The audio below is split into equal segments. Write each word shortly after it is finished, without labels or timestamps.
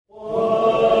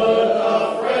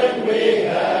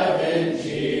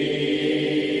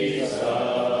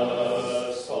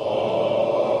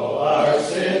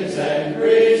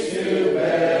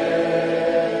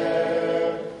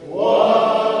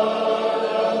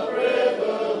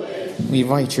we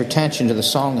invite your attention to the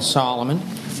Song of Solomon.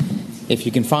 If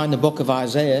you can find the book of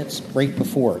Isaiah, it's right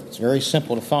before it. It's very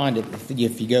simple to find it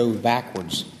if you go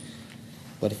backwards.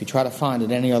 But if you try to find it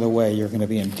any other way, you're going to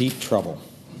be in deep trouble.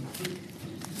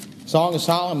 Song of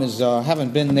Solomon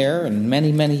haven't been there in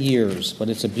many, many years, but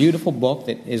it's a beautiful book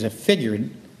that is a figure.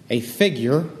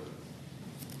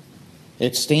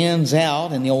 It stands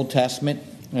out in the Old Testament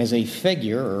as a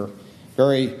figure, or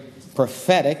very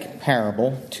prophetic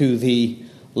parable to the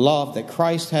love that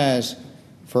Christ has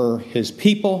for his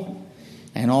people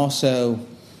and also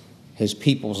his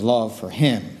people's love for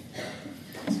him.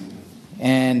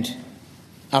 And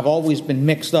I've always been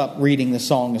mixed up reading the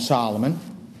Song of Solomon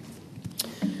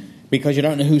because you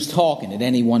don't know who's talking at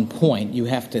any one point. You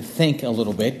have to think a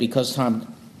little bit because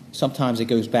sometimes it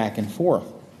goes back and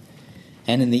forth.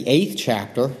 And in the 8th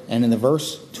chapter and in the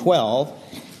verse 12,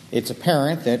 it's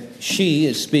apparent that she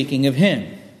is speaking of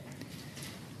him,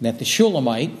 that the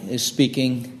Shulamite is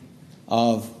speaking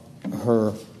of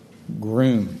her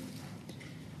groom.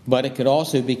 But it could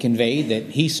also be conveyed that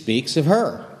he speaks of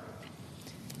her.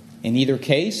 In either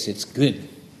case, it's good.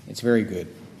 It's very good.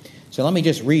 So let me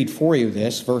just read for you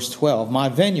this, verse 12. My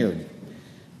vineyard.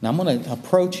 Now I'm going to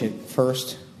approach it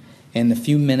first in the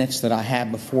few minutes that I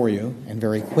have before you, and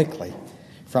very quickly,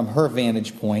 from her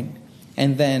vantage point,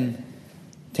 and then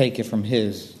take it from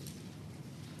his.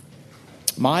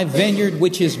 My vineyard,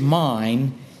 which is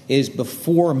mine, is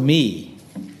before me.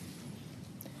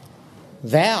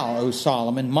 Thou, O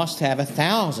Solomon, must have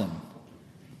 1,000,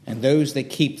 and those that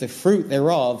keep the fruit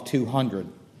thereof 200.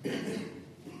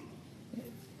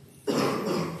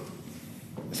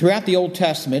 Throughout the Old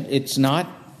Testament, it's not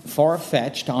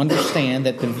far-fetched to understand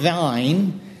that the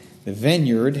vine, the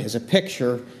vineyard, is a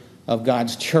picture of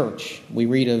God's church. We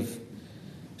read of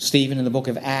Stephen in the book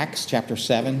of Acts, chapter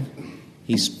 7.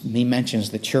 He mentions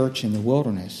the church in the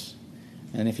wilderness.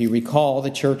 And if you recall,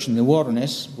 the church in the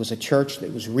wilderness was a church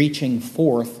that was reaching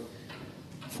forth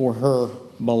for her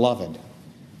beloved.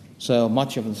 So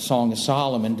much of the Song of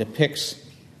Solomon depicts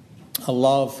a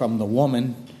love from the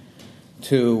woman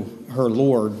to her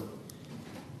Lord,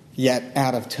 yet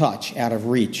out of touch, out of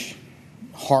reach,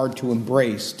 hard to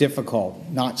embrace, difficult,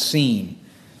 not seen,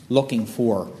 looking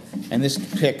for. And this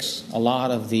depicts a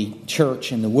lot of the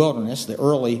church in the wilderness, the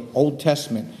early Old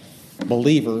Testament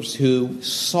believers who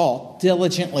sought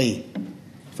diligently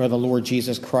for the Lord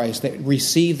Jesus Christ, that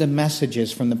received the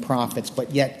messages from the prophets,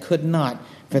 but yet could not,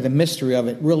 for the mystery of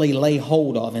it, really lay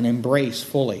hold of and embrace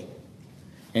fully.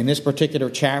 In this particular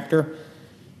chapter,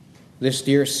 this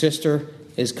dear sister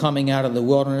is coming out of the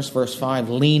wilderness, verse 5,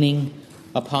 leaning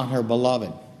upon her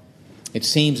beloved. It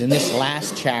seems in this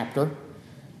last chapter,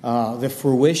 the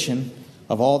fruition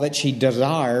of all that she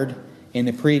desired in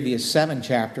the previous 7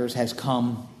 chapters has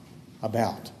come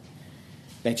about.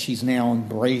 That she's now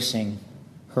embracing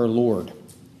her Lord.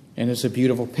 And it's a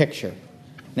beautiful picture.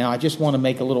 Now, I just want to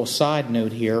make a little side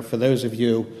note here for those of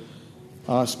you,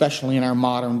 especially in our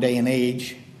modern day and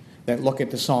age, that look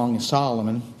at the Song of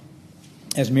Solomon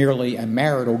as merely a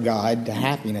marital guide to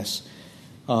happiness.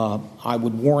 I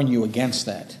would warn you against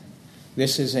that.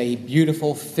 This is a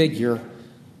beautiful figure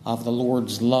of the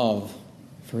Lord's love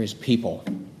for his people.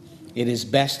 It is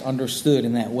best understood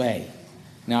in that way.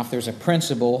 Now, if there's a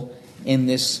principle in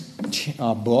this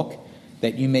book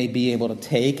that you may be able to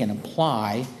take and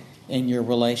apply in your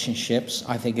relationships,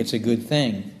 I think it's a good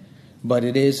thing. But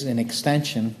it is an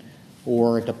extension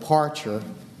or a departure,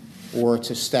 or it's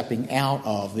a stepping out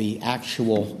of the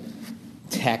actual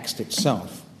text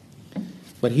itself.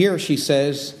 But here she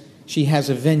says she has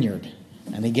a vineyard.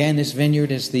 And again, this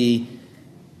vineyard is the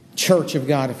church of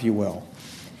God, if you will.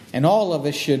 And all of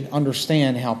us should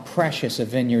understand how precious a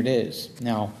vineyard is.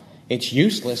 Now, it's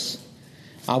useless.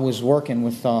 I was working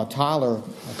with Tyler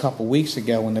a couple weeks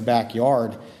ago in the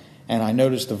backyard, and I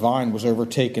noticed the vine was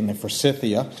overtaking the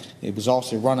forsythia. It was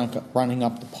also running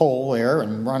up the pole there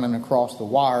and running across the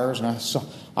wires, and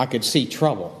I could see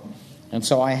trouble. And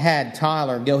so I had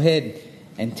Tyler go ahead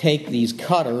and take these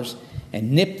cutters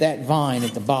and nip that vine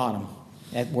at the bottom,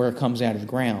 at where it comes out of the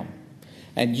ground.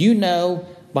 And you know,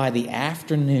 by the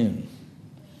afternoon,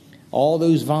 all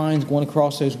those vines going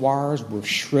across those wires were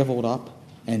shriveled up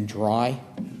and dry.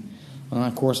 And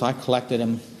of course, I collected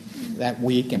them that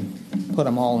week and put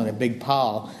them all in a big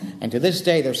pile. And to this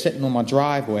day, they're sitting on my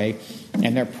driveway,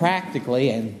 and they're practically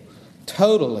and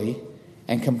totally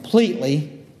and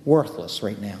completely worthless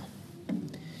right now.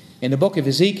 In the book of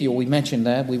Ezekiel, we mentioned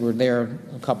that. We were there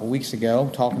a couple weeks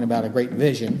ago talking about a great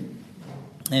vision.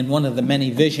 And one of the many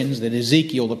visions that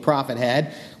Ezekiel the prophet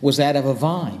had was that of a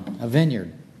vine, a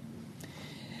vineyard.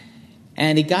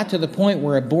 And he got to the point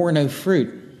where it bore no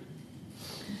fruit.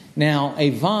 Now,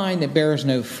 a vine that bears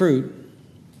no fruit,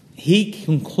 he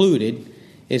concluded,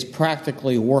 is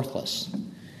practically worthless.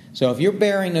 So if you're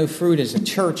bearing no fruit as a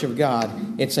church of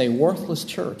God, it's a worthless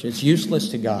church. It's useless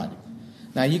to God.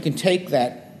 Now, you can take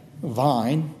that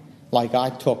vine, like I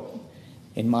took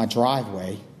in my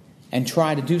driveway, and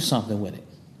try to do something with it.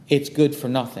 It's good for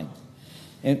nothing.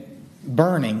 And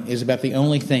burning is about the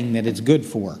only thing that it's good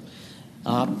for.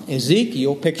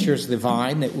 Ezekiel pictures the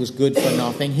vine that was good for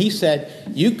nothing. He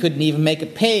said you couldn't even make a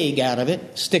peg out of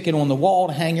it, stick it on the wall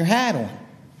to hang your hat on.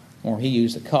 Or he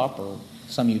used a cup or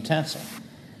some utensil.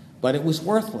 But it was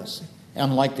worthless.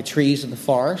 Unlike the trees of the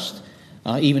forest,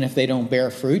 even if they don't bear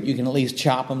fruit, you can at least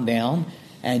chop them down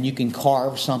and you can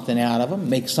carve something out of them,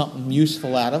 make something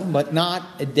useful out of them, but not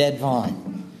a dead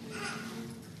vine.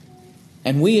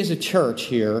 And we as a church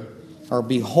here are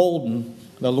beholden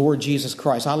the Lord Jesus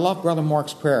Christ. I love Brother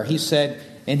Mark's prayer. He said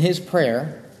in his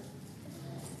prayer,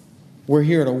 we're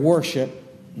here to worship.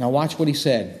 Now watch what he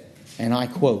said, and I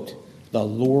quote, the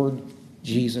Lord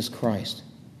Jesus Christ.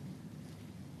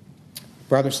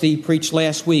 Brother Steve preached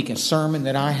last week a sermon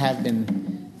that I have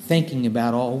been thinking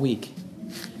about all week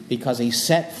because he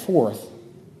set forth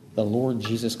the Lord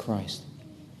Jesus Christ.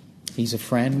 He's a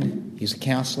friend. He's a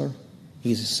counselor.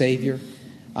 He's a Savior.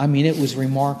 I mean, it was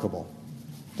remarkable.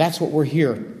 That's what we're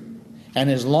here. And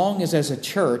as long as a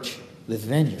church, the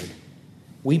Vineyard,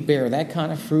 we bear that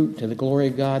kind of fruit to the glory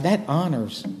of God, that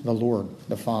honors the Lord,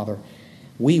 the Father.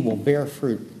 We will bear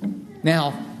fruit.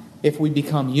 Now, if we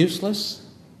become useless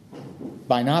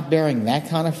by not bearing that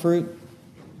kind of fruit,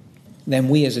 then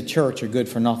we as a church are good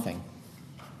for nothing.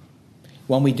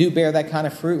 When we do bear that kind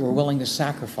of fruit, we're willing to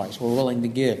sacrifice. We're willing to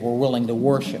give. We're willing to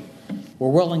worship. We're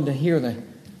willing to hear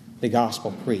the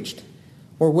gospel preached.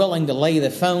 We're willing to lay the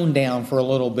phone down for a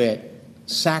little bit,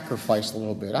 sacrifice a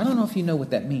little bit. I don't know if you know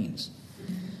what that means.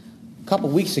 A couple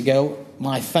of weeks ago,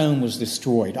 my phone was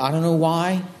destroyed. I don't know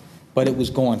why, but it was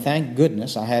gone. Thank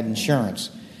goodness I had insurance.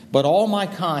 But all my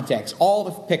contacts, all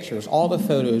the pictures, all the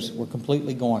photos were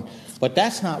completely gone. But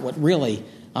that's not what really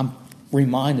I'm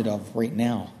reminded of right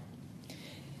now.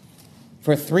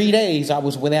 For 3 days, I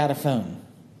was without a phone.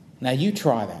 Now you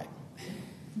try that.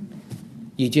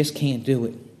 You just can't do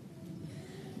it.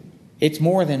 It's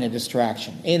more than a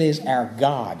distraction. It is our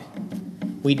God.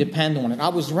 We depend on it. I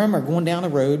remember going down the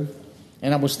road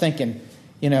and I was thinking,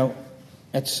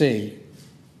 let's see.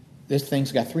 This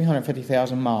thing's got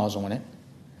 350,000 miles on it.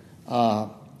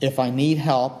 If I need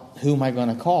help, who am I going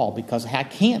to call? Because I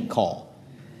can't call.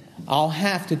 I'll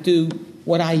have to do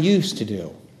what I used to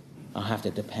do. I'll have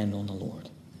to depend on the Lord.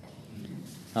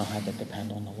 I'll have to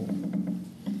depend on the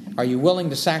Lord. Are you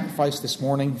willing to sacrifice this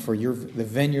morning for the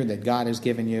vineyard that God has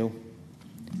given you?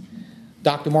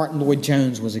 Dr. Martin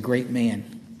Lloyd-Jones was a great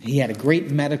man. He had a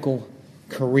great medical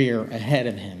career ahead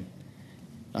of him.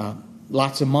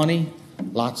 Lots of money,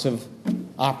 lots of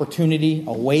opportunity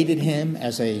awaited him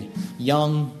as a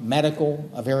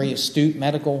a very astute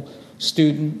medical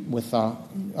student with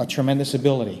a tremendous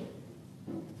ability.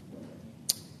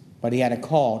 But he had a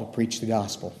call to preach the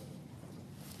gospel.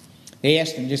 They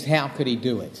asked him just how could he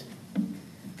do it?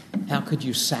 How could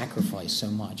you sacrifice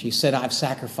so much? He said, I've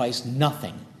sacrificed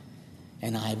nothing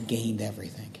and I've gained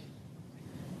everything.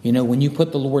 When you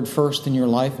put the Lord first in your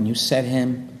life and you set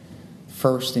Him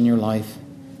first in your life,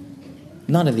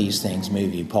 none of these things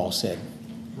move you, Paul said.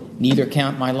 Neither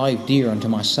count my life dear unto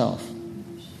myself.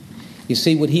 You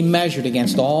see, what he measured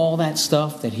against all that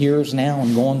stuff that here's now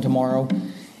and gone tomorrow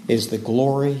is the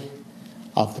glory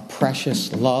of the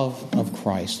precious love of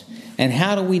Christ. And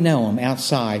how do we know Him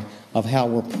outside of how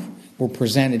we're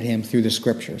presented Him through the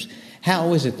Scriptures?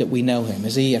 How is it that we know Him?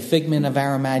 Is He a figment of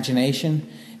our imagination?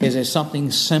 Is it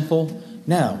something simple?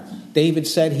 No. David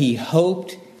said he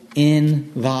hoped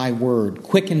in Thy word.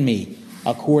 Quicken me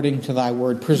according to Thy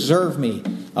word. Preserve me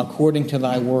according to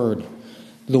Thy word.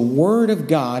 The Word of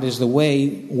God is the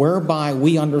way whereby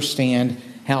we understand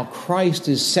how Christ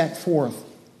is set forth.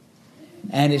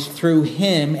 And it's through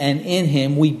Him and in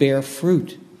Him we bear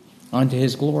fruit unto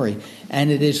His glory.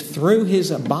 And it is through His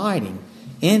abiding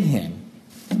in Him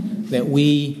that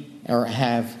we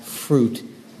have fruit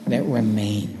that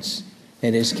remains,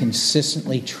 that is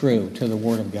consistently true to the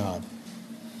Word of God.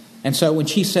 And so when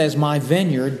she says, my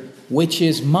vineyard, which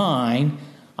is mine,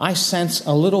 I sense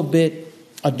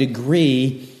a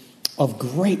degree of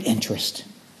great interest,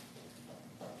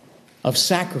 of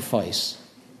sacrifice,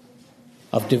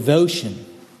 of devotion.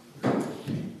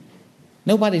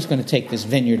 Nobody's going to take this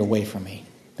vineyard away from me.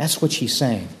 That's what she's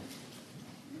saying.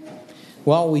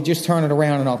 Well, we just turn it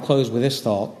around and I'll close with this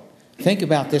thought. Think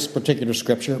about this particular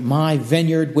scripture. My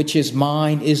vineyard, which is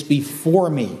mine, is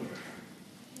before me.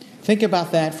 Think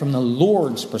about that from the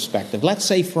Lord's perspective. Let's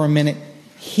say for a minute,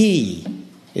 He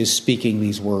is speaking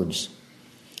these words.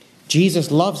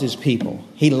 Jesus loves His people.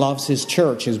 He loves His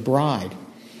church, His bride.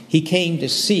 He came to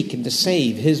seek and to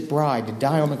save His bride, to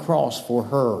die on the cross for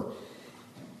her.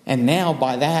 And now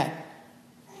by that,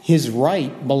 His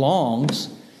right belongs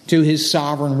to His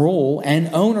sovereign rule and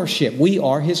ownership. We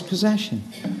are His possession.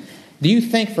 Do you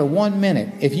think for 1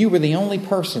 minute, if you were the only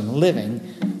person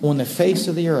living on the face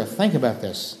of the earth, think about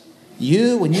this.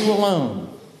 You and you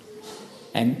alone,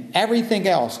 and everything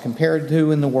else compared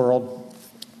to in the world,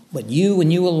 but you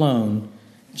and you alone,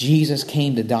 Jesus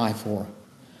came to die for.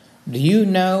 Do you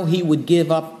know He would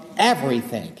give up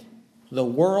everything, the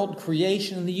world,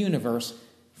 creation, and the universe,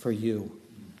 for you?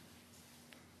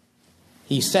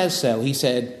 He says so. He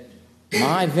said,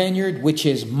 my vineyard, which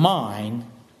is mine,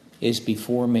 is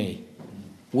before me.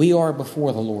 We are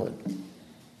before the Lord.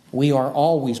 We are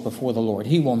always before the Lord.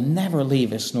 He will never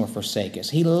leave us nor forsake us.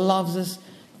 He loves us,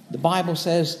 the Bible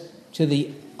says, to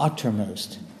the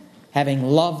uttermost. Having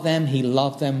loved them, He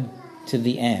loved them to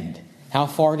the end. How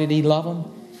far did He love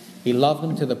them? He loved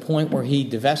them to the point where He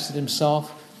divested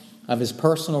Himself of His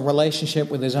personal relationship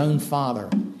with His own Father,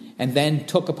 and then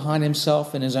took upon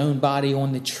Himself in His own body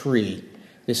on the tree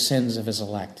the sins of His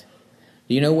elect.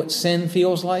 Do you know what sin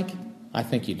feels like? I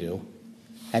think you do.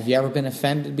 Have you ever been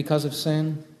offended because of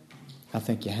sin? I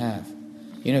think you have.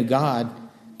 You know, God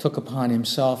took upon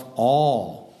Himself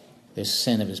all this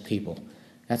sin of His people.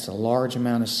 That's a large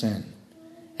amount of sin.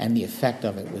 And the effect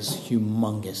of it was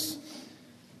humongous.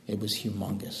 It was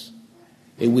humongous.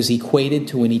 It was equated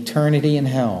to an eternity in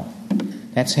hell.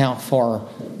 That's how far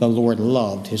the Lord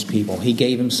loved His people. He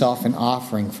gave Himself an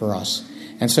offering for us.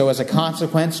 And so as a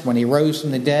consequence, when He rose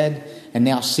from the dead and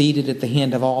now seated at the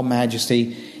hand of all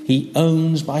majesty, He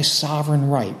owns by sovereign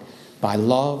right, by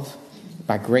love,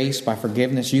 by grace, by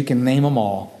forgiveness. You can name them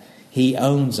all. He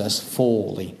owns us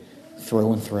fully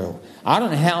through and through. I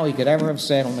don't know how He could ever have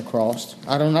said on the cross,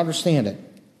 I don't understand it,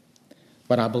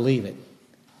 but I believe it.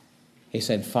 He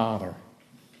said, Father,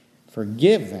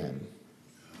 forgive them,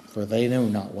 for they know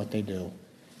not what they do.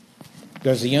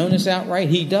 Does He own us outright?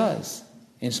 He does,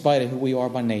 in spite of who we are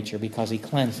by nature, because He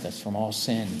cleansed us from all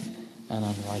sin and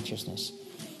unrighteousness.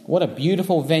 What a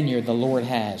beautiful vineyard the Lord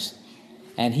has,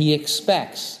 and He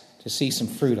expects to see some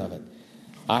fruit of it.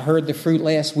 I heard the fruit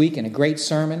last week in a great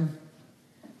sermon,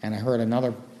 and I heard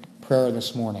another prayer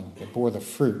this morning that bore the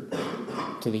fruit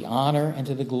to the honor and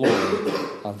to the glory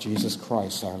of Jesus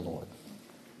Christ our Lord.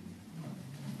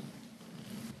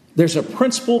 There's a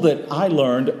principle that I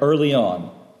learned early on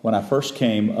when I first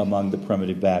came among the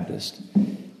Primitive Baptists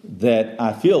that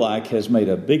I feel like has made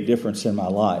a big difference in my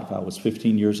life. I was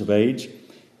 15 years of age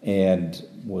and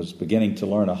was beginning to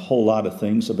learn a whole lot of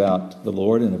things about the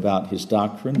Lord and about His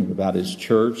doctrine and about His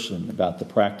church and about the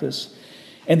practice.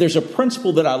 And there's a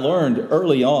principle that I learned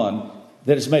early on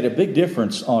that has made a big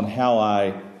difference on how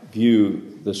I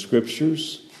view the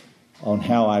Scriptures, on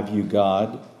how I view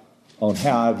God, on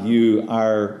how I view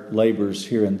our labors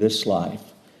here in this life.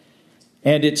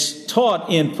 And it's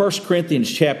taught in 1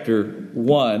 Corinthians chapter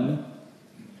 1,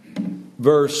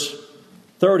 verse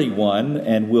 31,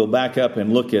 and we'll back up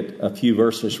and look at a few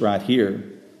verses right here.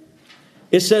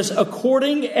 It says,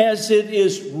 according as it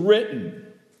is written,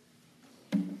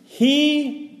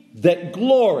 he that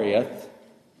glorieth,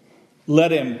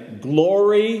 let him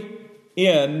glory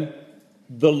in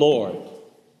the Lord.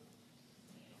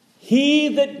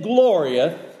 He that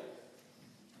glorieth,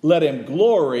 let him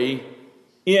glory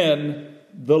in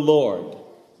the Lord.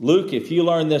 Luke, if you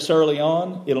learn this early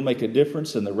on, it'll make a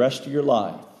difference in the rest of your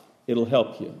life. It'll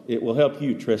help you. It will help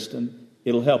you, Tristan.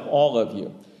 It'll help all of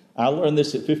you. I learned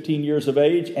this at 15 years of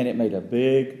age, and it made a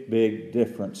big, big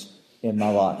difference in my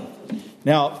life.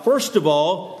 Now, first of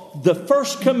all, the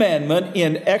first commandment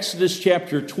in Exodus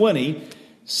chapter 20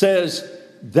 says,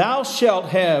 thou shalt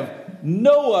have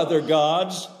no other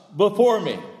gods before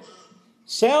me.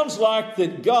 Sounds like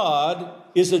that God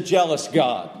is a jealous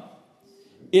God.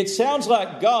 It sounds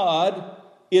like God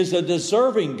is a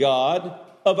deserving God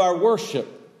of our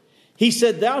worship. He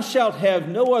said, thou shalt have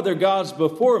no other gods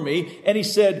before me. And he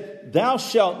said, thou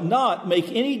shalt not make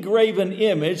any graven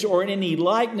image or any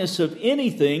likeness of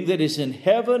anything that is in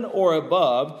heaven or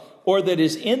above, or that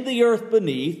is in the earth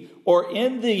beneath, or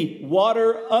in the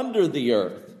water under the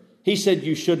earth. He said,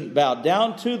 you shouldn't bow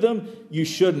down to them. You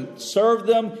shouldn't serve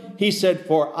them. He said,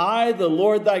 for I, the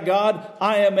Lord thy God,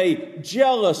 I am a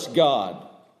jealous God.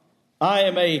 I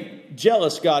am a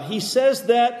jealous God. He says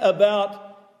that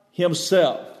about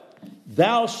himself.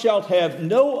 Thou shalt have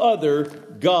no other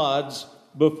gods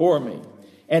before me.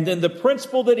 And then the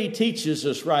principle that he teaches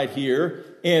us right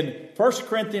here in 1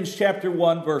 Corinthians chapter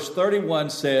 1, verse 31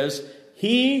 says,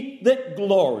 "He that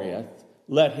glorieth,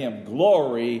 let him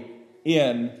glory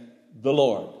in the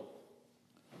Lord."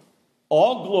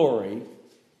 All glory,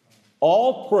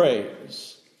 all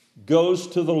praise goes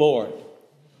to the Lord.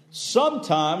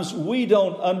 Sometimes we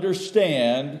don't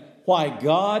understand why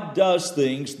God does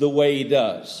things the way He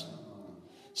does.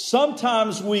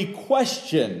 Sometimes we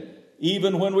question,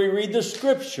 even when we read the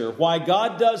Scripture, why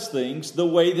God does things the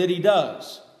way that He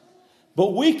does.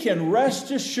 But we can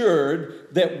rest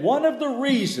assured that one of the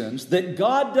reasons that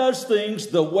God does things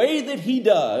the way that He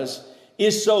does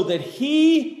is so that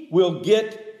He will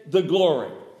get the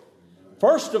glory.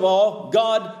 First of all,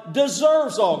 God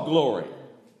deserves all glory.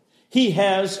 He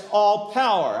has all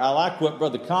power. I like what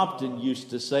Brother Compton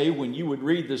used to say when you would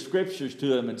read the Scriptures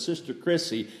to him, and Sister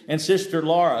Chrissy and Sister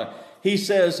Laura. He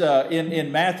says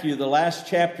in Matthew, the last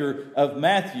chapter of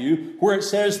Matthew, where it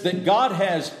says that God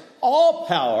has all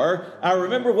power. I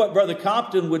remember what Brother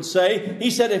Compton would say. He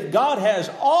said, if God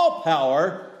has all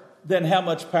power, then how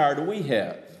much power do we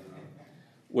have?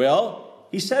 Well,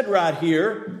 he said right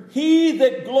here, "He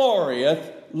that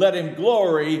glorieth, let him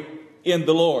glory in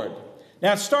the Lord."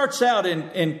 Now, it starts out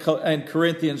in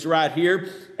Corinthians right here,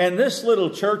 and this little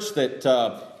church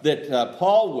that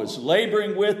Paul was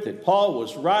laboring with, that Paul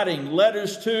was writing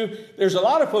letters to, there's a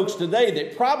lot of folks today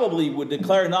that probably would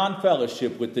declare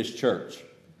non-fellowship with this church.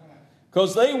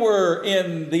 Because they were,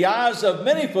 in the eyes of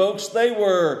many folks, they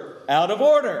were out of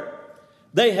order.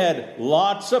 They had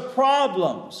lots of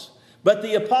problems. But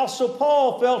the Apostle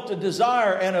Paul felt a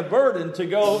desire and a burden to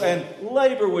go and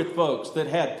labor with folks that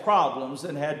had problems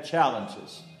and had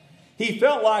challenges. He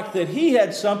felt like that he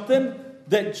had something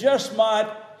that just might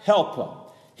help them.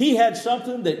 He had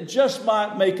something that just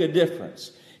might make a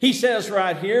difference. He says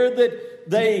right here that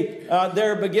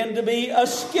there began to be a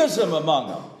schism among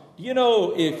them. You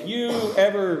know, if you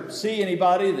ever see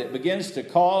anybody that begins to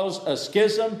cause a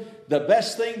schism, the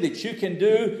best thing that you can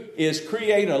do is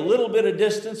create a little bit of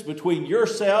distance between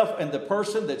yourself and the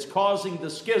person that's causing the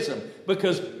schism,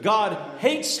 because God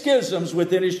hates schisms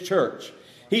within His church.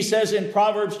 He says in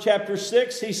Proverbs chapter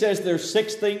 6, He says there's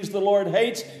 6 things the Lord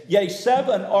hates, yea,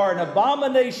 7 are an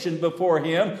abomination before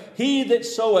Him, he that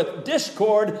soweth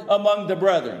discord among the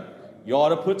brethren. You ought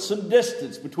to put some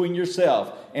distance between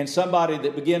yourself and somebody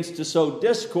that begins to sow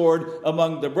discord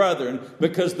among the brethren,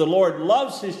 because the Lord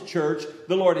loves His church,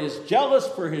 the Lord is jealous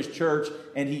for His church,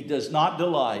 and He does not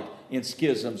delight in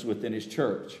schisms within His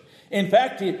church. In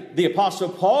fact, the Apostle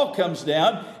Paul comes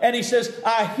down and he says,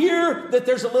 I hear that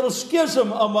there's a little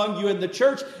schism among you in the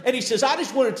church. And he says, I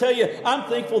just want to tell you, I'm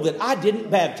thankful that I didn't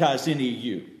baptize any of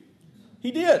you.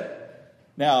 He did.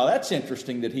 Now, that's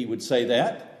interesting that he would say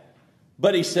that.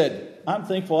 But he said, I'm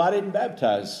thankful I didn't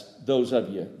baptize those of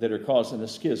you that are causing a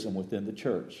schism within the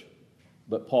church.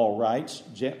 But Paul writes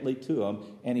gently to them,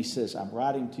 and he says, I'm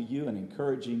writing to you and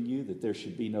encouraging you that there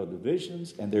should be no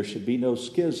divisions and there should be no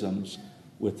schisms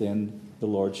within the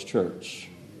Lord's church.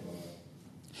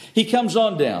 He comes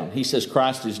on down. He says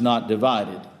Christ is not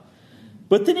divided.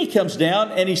 But then he comes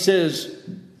down and he says,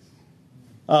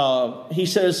 for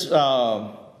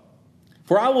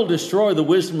I will destroy the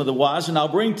wisdom of the wise, and I'll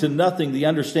bring to nothing the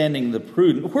understanding of the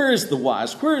prudent. Where is the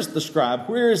wise? Where is the scribe?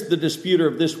 Where is the disputer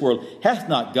of this world? Hath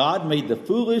not God made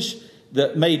foolish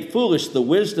the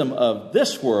wisdom of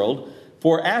this world?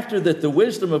 For after that the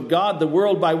wisdom of God, the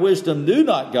world by wisdom knew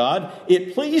not God,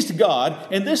 it pleased God.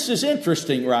 And this is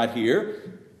interesting right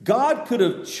here. God could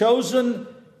have chosen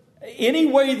any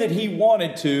way that He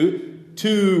wanted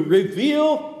to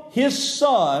reveal His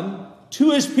Son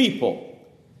to His people.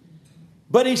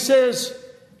 But He says,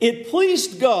 it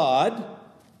pleased God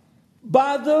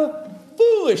by the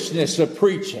foolishness of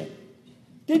preaching.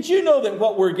 Did you know that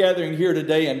what we're gathering here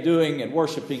today and doing and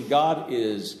worshiping God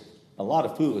is a lot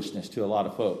of foolishness to a lot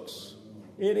of folks?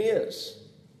 It is.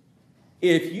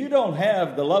 If you don't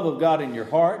have the love of God in your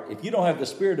heart, if you don't have the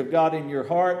Spirit of God in your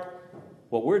heart,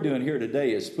 what we're doing here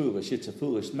today is foolish. It's a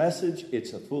foolish message.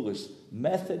 It's a foolish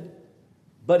method.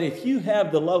 But if you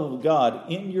have the love of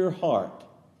God in your heart,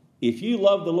 if you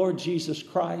love the Lord Jesus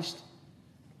Christ,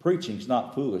 preaching's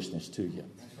not foolishness to you.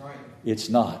 That's right. It's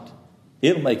not.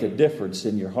 It'll make a difference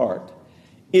in your heart.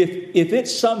 If it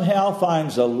somehow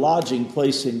finds a lodging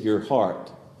place in your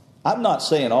heart, I'm not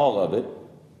saying all of it,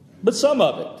 but some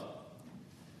of it,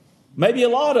 maybe a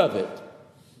lot of it.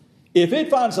 If it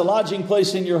finds a lodging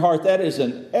place in your heart, that is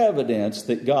an evidence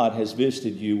that God has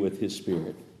visited you with His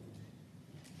Spirit.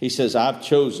 He says, I've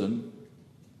chosen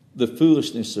the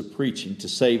foolishness of preaching to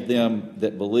save them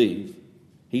that believe.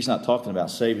 He's not talking about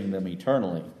saving them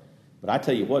eternally, But I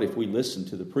tell you what, if we listen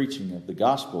to the preaching of the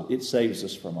gospel, it saves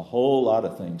us from a whole lot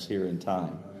of things here in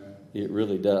time. It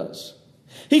really does.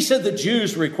 He said the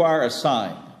Jews require a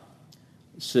sign.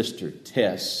 Sister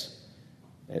Tess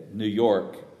at New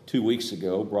York 2 weeks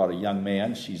ago brought a young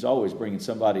man. She's always bringing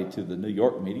somebody to the New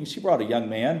York meeting. She brought a young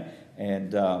man,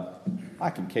 and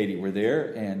Mike and Katie were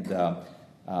there, and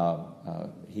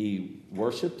he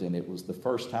worshiped, and it was the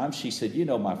first time. She said, you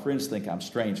know, my friends think I'm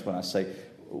strange when I say,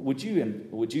 would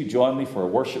you join me for a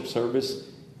worship service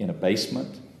in a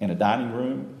basement, in a dining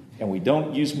room? And we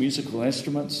don't use musical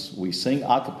instruments. We sing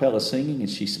a cappella singing. And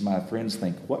she said, my friends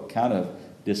think, what kind of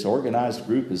disorganized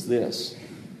group is this?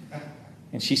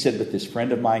 And she said, but this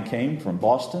friend of mine came from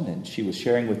Boston, and she was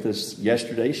sharing with us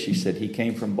yesterday. She said he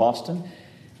came from Boston,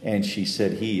 and she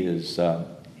said his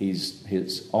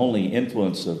only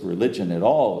influence of religion at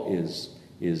all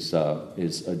is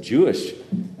a Jewish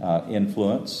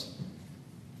influence.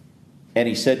 And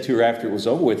he said to her after it was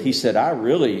over with, he said, I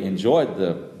really enjoyed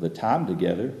the time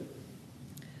together.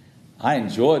 I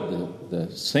enjoyed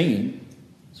the singing.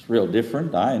 It's real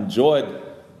different. I enjoyed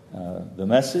the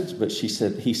message. But he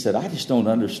said, I just don't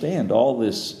understand all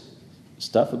this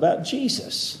stuff about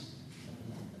Jesus.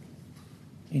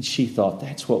 And she thought,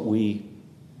 that's what we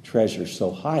treasure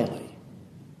so highly.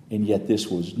 And yet this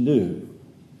was new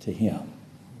to him.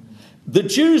 The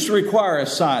Jews require a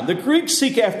sign. The Greeks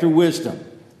seek after wisdom.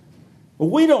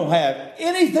 We don't have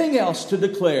anything else to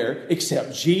declare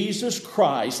except Jesus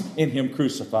Christ and him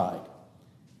crucified.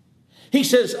 He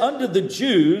says, unto the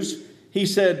Jews, he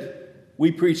said,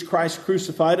 we preach Christ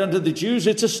crucified. Unto the Jews,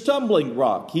 it's a stumbling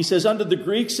block. He says, unto the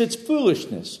Greeks, it's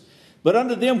foolishness. But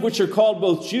unto them which are called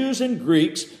both Jews and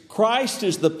Greeks, Christ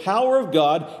is the power of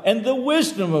God and the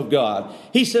wisdom of God.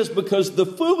 He says, because the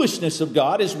foolishness of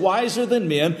God is wiser than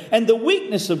men, and the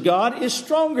weakness of God is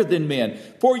stronger than men.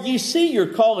 For ye see your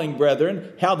calling,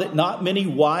 brethren, how that not many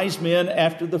wise men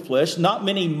after the flesh, not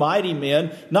many mighty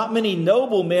men, not many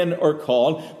noble men are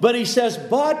called. But he says,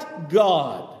 but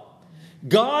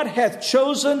God hath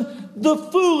chosen the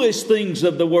foolish things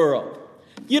of the world.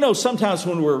 You know, sometimes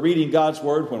when we're reading God's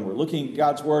Word, when we're looking at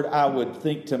God's Word, I would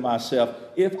think to myself,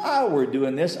 if I were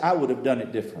doing this, I would have done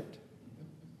it different.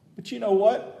 But you know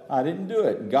what? I didn't do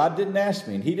it. And God didn't ask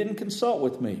me, and he didn't consult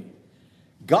with me.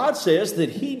 God says that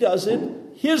he does it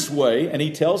his way, and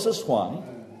he tells us why.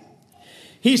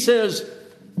 He says,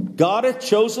 God hath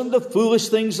chosen the foolish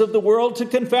things of the world to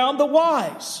confound the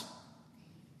wise.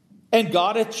 And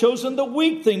God hath chosen the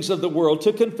weak things of the world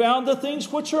to confound the things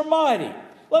which are mighty.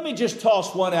 Let me just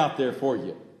toss one out there for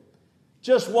you.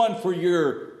 Just one for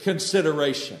your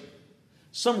consideration.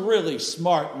 Some really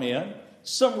smart men,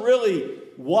 some really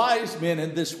wise men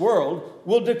in this world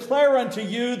will declare unto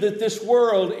you that this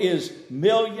world is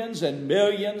millions and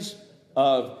millions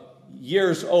of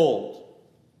years old.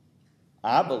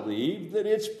 I believe that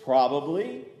it's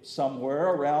probably somewhere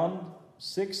around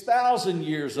 6,000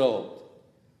 years old.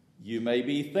 You may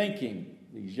be thinking,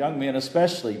 these young men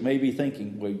especially may be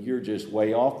thinking, well, you're just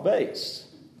way off base.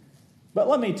 But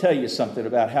let me tell you something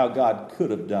about how God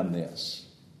could have done this.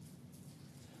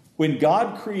 When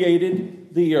God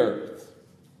created the earth,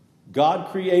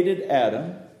 God created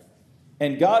Adam,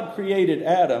 and God created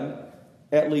Adam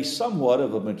at least somewhat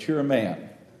of a mature man.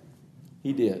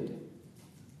 He did.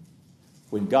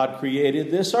 When God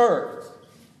created this earth,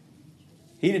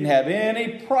 he didn't have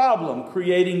any problem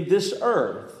creating this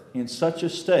earth in such a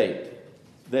state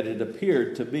that it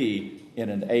appeared to be in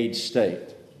an aged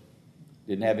state.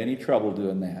 Didn't have any trouble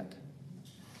doing that.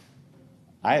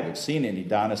 I haven't seen any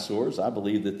dinosaurs. I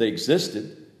believe that they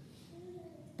existed.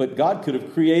 But God could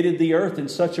have created the earth in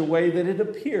such a way that it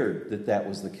appeared that that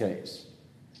was the case.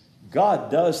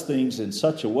 God does things in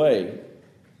such a way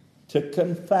to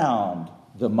confound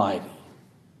the mighty.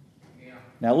 Yeah.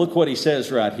 Now look what he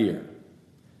says right here.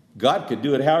 God could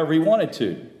do it however he wanted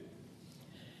to.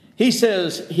 He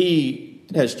says he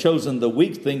has chosen the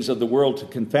weak things of the world to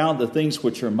confound the things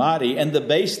which are mighty, and the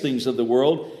base things of the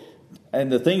world,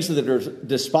 and the things that are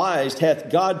despised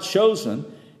hath God chosen,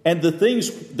 and the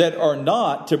things that are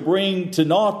not to bring to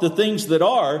naught the things that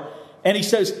are. And he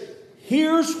says,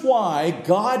 here's why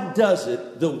God does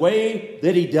it the way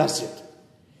that he does it.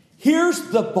 Here's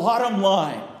the bottom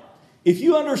line. If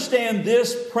you understand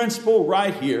this principle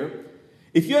right here,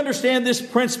 if you understand this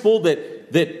principle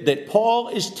that Paul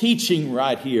is teaching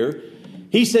right here,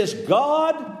 he says,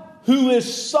 God, who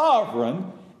is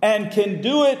sovereign and can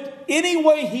do it any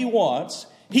way he wants,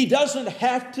 he doesn't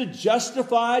have to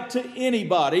justify it to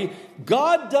anybody.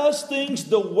 God does things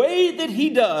the way that he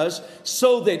does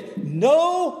so that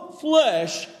no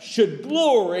flesh should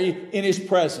glory in his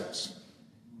presence.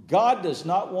 God does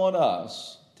not want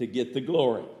us to get the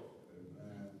glory.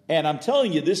 And I'm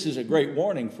telling you, this is a great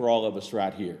warning for all of us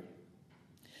right here.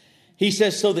 He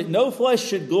says, so that no flesh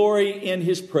should glory in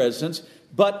his presence,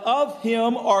 but of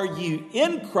him are ye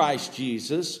in Christ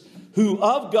Jesus, who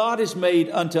of God is made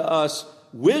unto us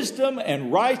wisdom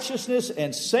and righteousness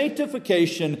and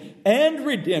sanctification and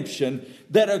redemption,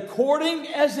 that according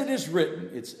as it is written,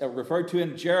 it's referred to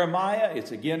in Jeremiah,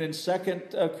 it's again in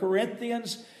 2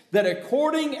 Corinthians, that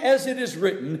according as it is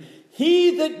written,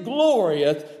 he that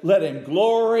glorieth, let him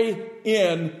glory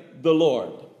in the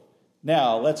Lord.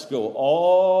 Now, let's go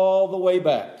all the way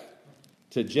back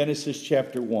to Genesis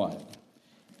chapter 1.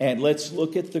 And let's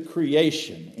look at the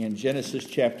creation in Genesis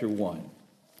chapter 1.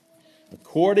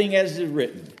 According as it is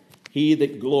written, he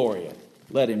that glorieth,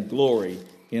 let him glory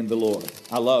in the Lord.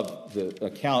 I love the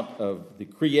account of the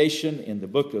creation in the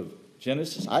book of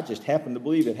Genesis. I just happen to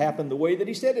believe it happened the way that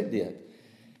he said it did.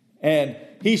 And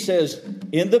he says,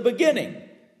 in the beginning,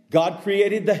 God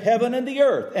created the heaven and the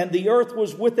earth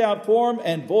was without form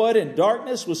and void, and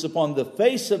darkness was upon the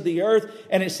face of the earth.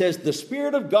 And it says, the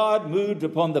Spirit of God moved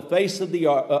upon the face of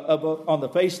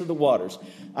the waters.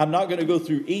 I'm not going to go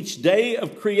through each day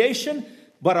of creation,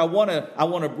 but I want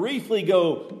to briefly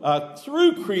go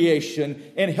through creation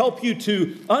and help you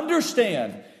to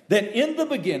understand that in the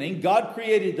beginning, God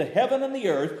created the heaven and the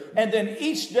earth, and then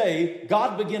each day,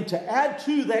 God began to add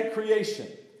to that creation.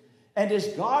 And as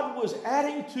God was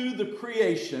adding to the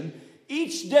creation,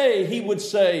 each day he would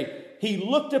say, he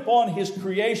looked upon his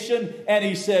creation and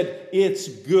he said, it's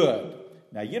good.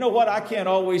 Now, you know what? I can't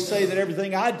always say that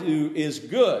everything I do is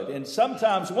good. And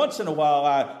sometimes, once in a while,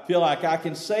 I feel like I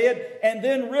can say it, and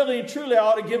then really and truly I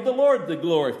ought to give the Lord the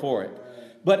glory for it.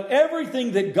 But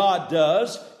everything that God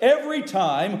does, every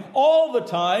time, all the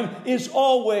time, is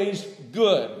always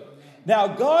good. Now,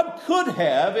 God could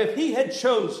have, if he had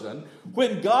chosen,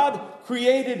 when God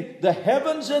created the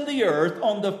heavens and the earth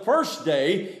on the first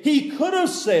day, he could have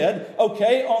said,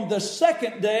 okay, on the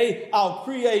second day, I'll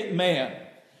create man.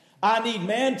 I need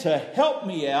man to help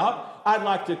me out. I'd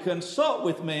like to consult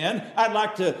with man. I'd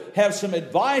like to have some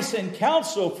advice and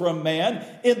counsel from man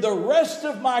in the rest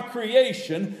of my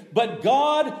creation. But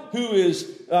God, who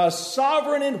is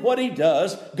sovereign in what he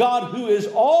does, God who is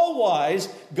all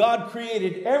wise, God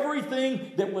created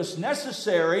everything that was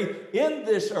necessary in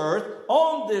this earth,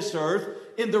 on this earth,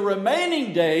 in the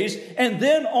remaining days. And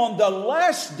then on the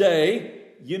last day,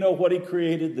 you know what he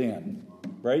created then?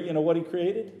 Bray, you know what he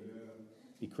created?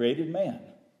 He created man.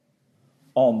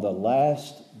 On the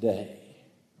last day.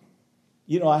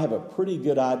 You know, I have a pretty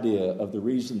good idea of the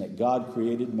reason that God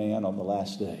created man on the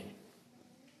last day.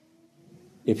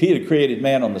 If he had created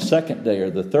man on the second day or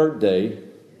the third day,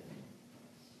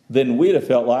 then we'd have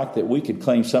felt like that we could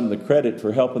claim some of the credit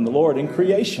for helping the Lord in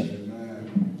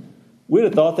creation. We'd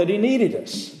have thought that he needed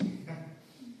us.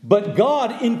 But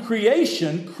God in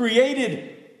creation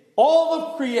created all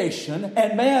of creation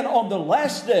and man on the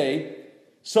last day,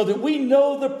 so that we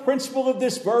know the principle of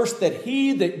this verse, that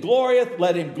he that glorieth,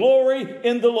 let him glory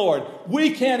in the Lord.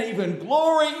 We can't even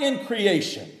glory in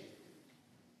creation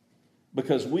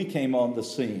because we came on the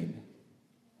scene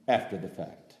after the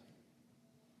fact.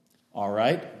 All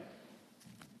right?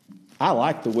 I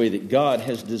like the way that God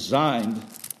has designed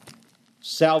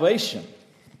salvation.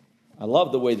 I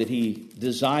love the way that he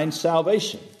designed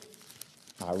salvation.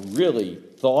 I really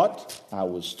thought, I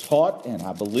was taught, and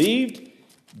I believed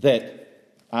that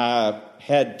I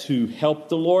had to help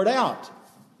the Lord out,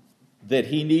 that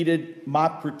he needed my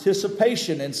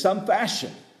participation in some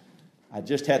fashion. I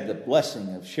just had the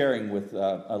blessing of sharing with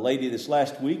a lady this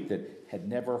last week that had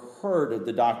never heard of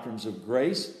the doctrines of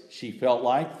grace. She felt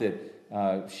like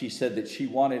that she said that she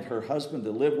wanted her husband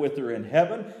to live with her in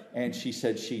heaven, and she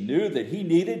said she knew that he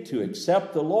needed to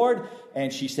accept the Lord.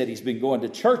 And she said, he's been going to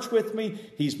church with me.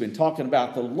 He's been talking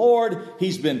about the Lord.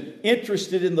 He's been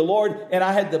interested in the Lord. And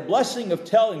I had the blessing of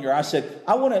telling her, I said,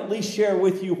 I want to at least share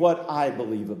with you what I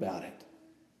believe about it.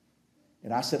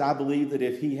 And I said, I believe that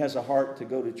if he has a heart to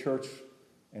go to church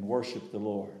and worship the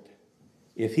Lord,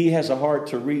 if he has a heart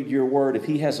to read your word, if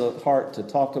he has a heart to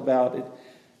talk about it,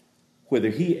 whether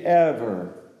he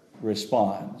ever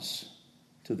responds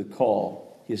to the call,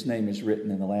 his name is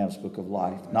written in the Lamb's Book of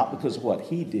Life, not because of what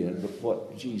he did, but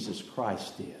what Jesus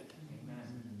Christ did.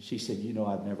 Amen. She said, you know,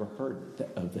 I've never heard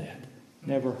of that.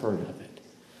 Never heard of it.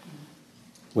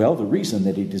 Well, the reason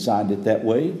that he designed it that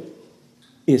way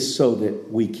is so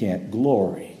that we can't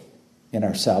glory in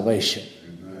our salvation.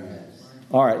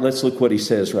 All right, let's look what he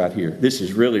says right here. This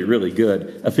is really, really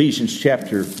good. Ephesians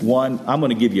chapter 1. I'm going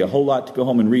to give you a whole lot to go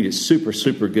home and read. It's super,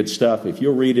 super good stuff. If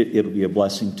you'll read it, it'll be a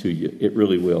blessing to you. It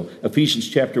really will. Ephesians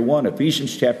chapter 1,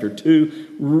 Ephesians chapter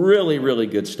 2. Really, really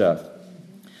good stuff.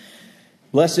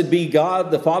 Blessed be God,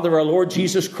 the Father of our Lord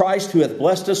Jesus Christ, who hath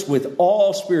blessed us with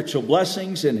all spiritual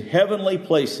blessings in heavenly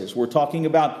places. We talked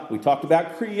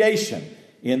about creation,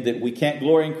 in that we can't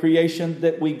glory in creation,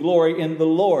 that we glory in the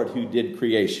Lord who did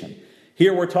creation.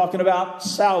 Here we're talking about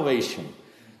salvation,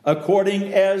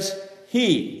 according as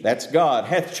He, that's God,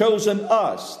 hath chosen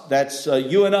us, that's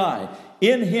you and I,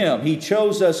 in Him. He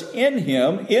chose us in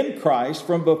Him, in Christ,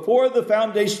 from before the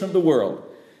foundation of the world.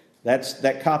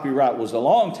 That copyright was a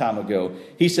long time ago.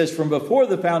 He says, from before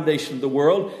the foundation of the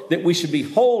world, that we should be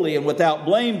holy and without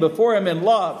blame before Him in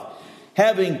love,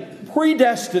 having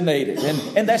predestinated.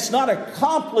 And that's not a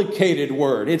complicated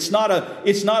word. It's not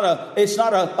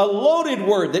a loaded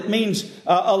word that means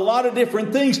a lot of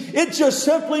different things. It just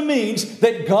simply means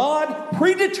that God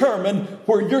predetermined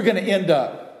where you're going to end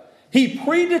up. He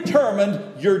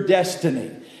predetermined your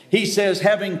destiny. He says,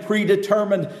 having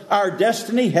predetermined our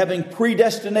destiny, having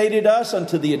predestinated us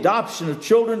unto the adoption of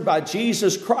children by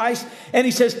Jesus Christ. And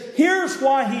He says, here's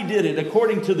why He did it,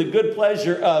 according to the good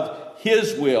pleasure of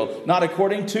His will. Not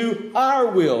according to our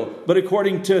will, but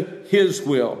according to His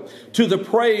will. To the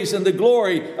praise and the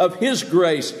glory of His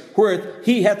grace, where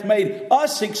He hath made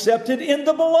us accepted in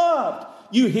the beloved.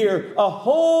 You hear a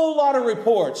whole lot of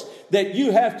reports that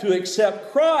you have to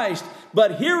accept Christ.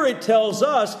 But here it tells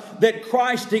us that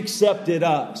Christ accepted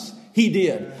us. He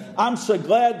did. I'm so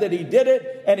glad that He did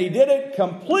it, and He did it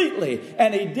completely.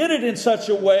 And He did it in such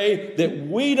a way that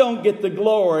we don't get the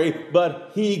glory,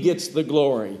 but He gets the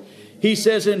glory. He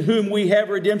says, in whom we have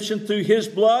redemption through His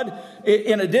blood.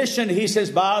 In addition, He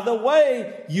says, by the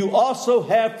way, you also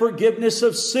have forgiveness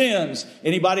of sins.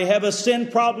 Anybody have a sin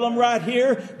problem right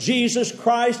here? Jesus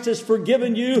Christ has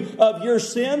forgiven you of your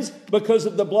sins because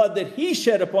of the blood that He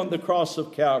shed upon the cross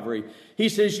of Calvary. He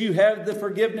says, you have the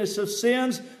forgiveness of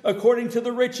sins according to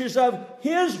the riches of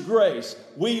His grace.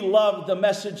 We love the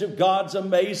message of God's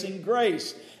amazing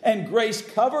grace. And grace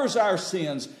covers our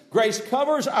sins. Grace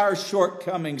covers our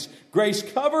shortcomings. Grace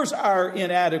covers our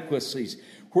inadequacies.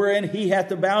 Wherein He hath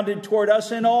abounded toward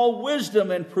us in all wisdom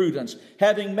and prudence,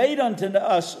 having made unto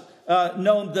us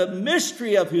known the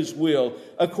mystery of His will,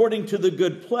 according to the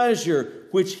good pleasure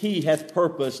which He hath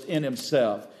purposed in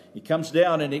Himself. He comes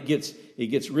down and it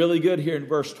gets really good here in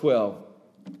verse 12.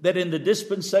 That in the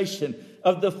dispensation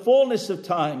of the fullness of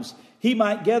times, He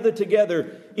might gather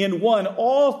together in one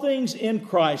all things in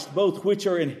Christ, both which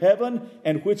are in heaven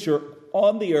and which are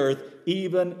on the earth,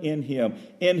 even in Him,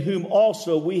 in whom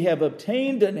also we have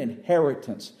obtained an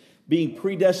inheritance, being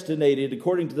predestinated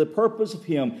according to the purpose of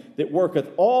Him that worketh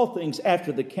all things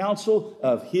after the counsel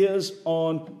of His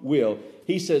own will.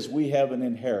 He says we have an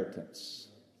inheritance.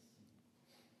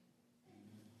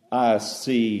 I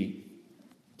see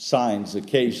signs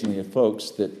occasionally of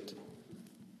folks that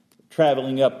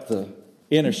traveling up the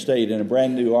interstate in a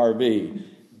brand new RV,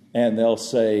 and they'll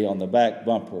say on the back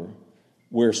bumper,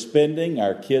 we're spending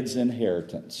our kids'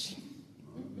 inheritance.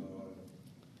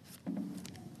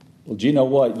 Well, do you know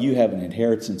what? You have an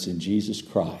inheritance in Jesus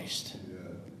Christ.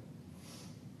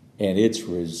 And it's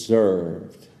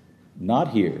reserved,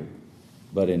 not here,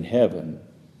 but in heaven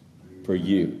for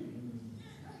you.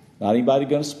 Not anybody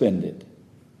going to spend it.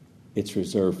 It's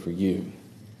reserved for you.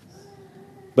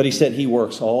 But He said He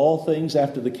works all things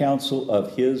after the counsel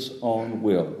of His own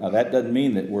will. Now that doesn't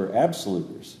mean that we're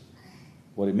absoluters.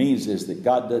 What it means is that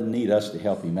God doesn't need us to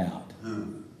help Him out.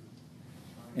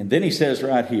 And then He says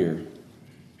right here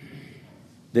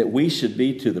that we should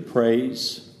be to the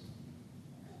praise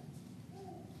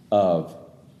of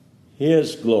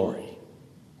His glory.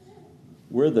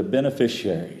 We're the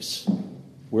beneficiaries.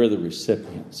 We're the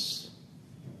recipients.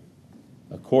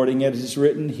 According as it is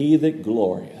written, He that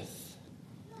glorieth,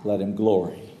 let him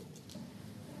glory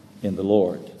in the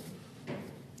Lord.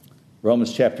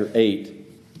 Romans chapter 8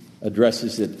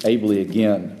 addresses it ably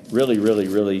again. Really, really,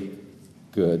 really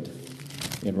good.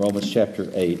 In Romans chapter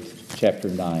 8, chapter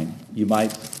 9. You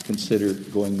might consider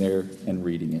going there and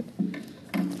reading it.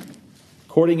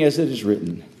 According as it is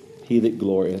written, He that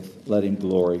glorieth, let him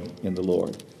glory in the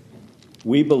Lord.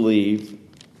 We believe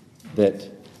that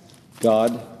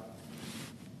God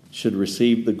should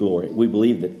receive the glory. We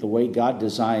believe that the way God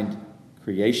designed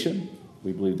creation,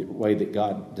 we believe that the way that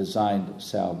God designed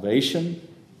salvation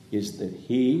is that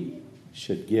He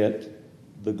should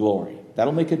get the glory.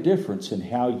 That'll make a difference in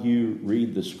how you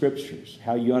read the Scriptures,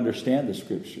 how you understand the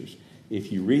Scriptures.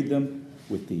 If you read them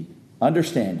with the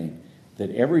understanding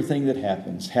that everything that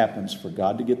happens for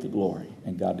God to get the glory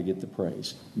and God to get the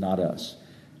praise, not us.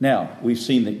 Now, we've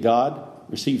seen that God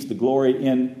receives the glory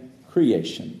in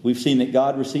creation. We've seen that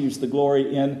God receives the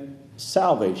glory in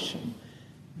salvation.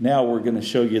 Now we're going to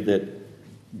show you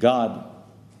that God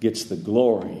gets the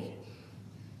glory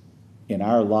in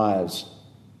our lives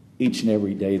each and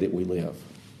every day that we live.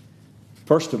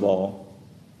 First of all,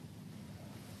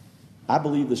 I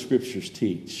believe the Scriptures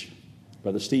teach.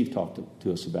 Brother Steve talked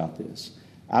to us about this.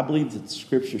 I believe that the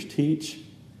Scriptures teach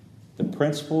the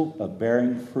principle of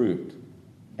bearing fruit,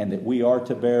 and that we are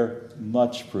to bear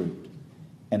much fruit.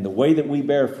 And the way that we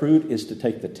bear fruit is to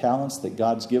take the talents that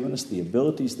God's given us, the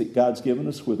abilities that God's given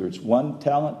us, whether it's 1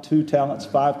 talent, 2 talents,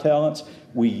 5 talents.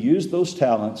 We use those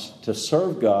talents to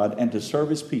serve God and to serve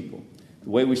His people. The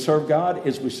way we serve God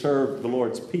is we serve the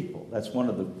Lord's people. That's one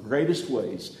of the greatest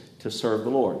ways to serve the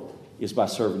Lord, is by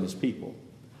serving His people.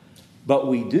 But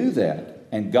we do that,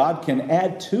 and God can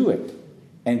add to it,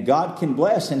 and God can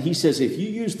bless. And He says, if you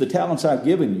use the talents I've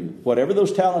given you, whatever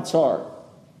those talents are,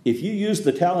 if you use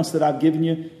the talents that I've given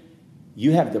you,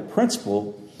 you have the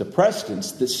principle, the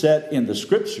precedence that's set in the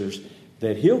Scriptures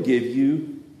that He'll give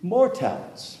you more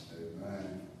talents.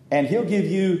 Amen. And He'll give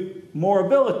you more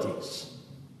abilities.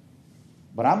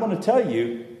 But I'm going to tell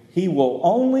you, He will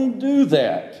only do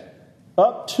that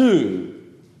up to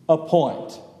a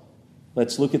point.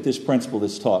 Let's look at this principle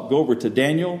that's taught. Go over to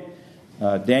Daniel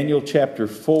chapter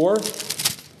 4.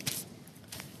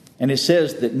 And it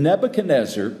says that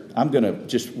Nebuchadnezzar, I'm going to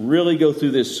just really go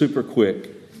through this super quick,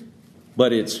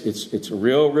 but it's a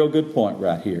real good point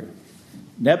right here.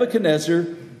 Nebuchadnezzar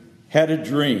had a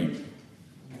dream,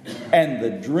 and the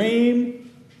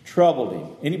dream troubled him.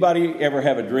 Anybody ever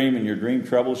have a dream and your dream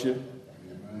troubles you?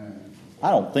 I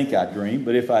don't think I dream,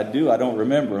 but if I do, I don't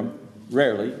remember them,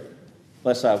 rarely,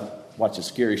 unless I watch a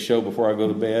scary show before I go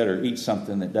to bed or eat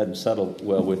something that doesn't settle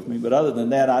well with me. But other than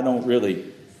that, I don't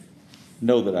really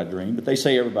know that I dream. But they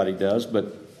say everybody does.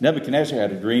 But Nebuchadnezzar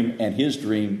had a dream, and his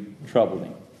dream troubled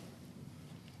him.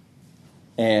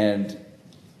 And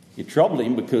it troubled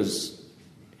him because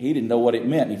he didn't know what it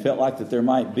meant. He felt like that there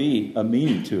might be a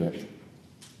meaning to it.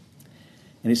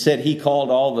 And he said he called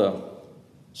all the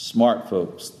smart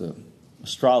folks, the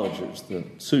astrologers, the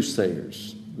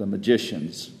soothsayers, the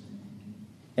magicians.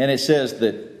 And it says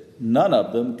that none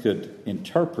of them could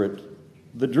interpret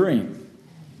the dream.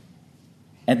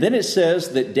 And then it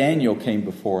says that Daniel came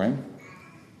before him,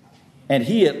 and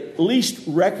he at least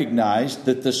recognized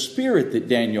that the spirit that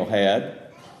Daniel had,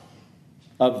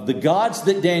 of the gods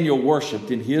that Daniel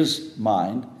worshipped in his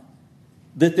mind,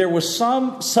 that there was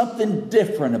something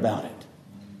different about it.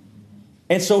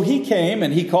 And so he came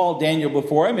and he called Daniel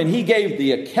before him, and he gave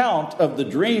the account of the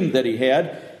dream that he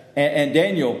had. And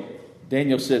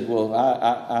Daniel said, well,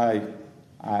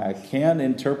 I can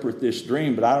interpret this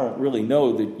dream, but I don't really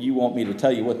know that you want me to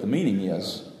tell you what the meaning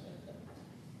is.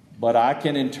 But I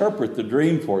can interpret the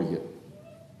dream for you.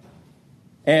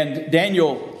 And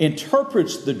Daniel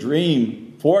interprets the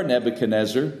dream for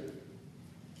Nebuchadnezzar.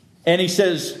 And he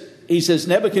says,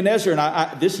 Nebuchadnezzar,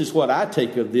 and this is what I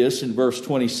take of this in verse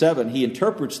 27. He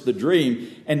interprets the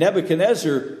dream, and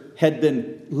Nebuchadnezzar had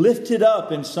been lifted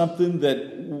up in something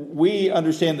that we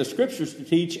understand the Scriptures to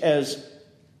teach as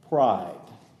pride.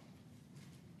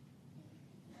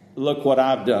 Look what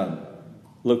I've done.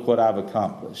 Look what I've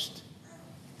accomplished.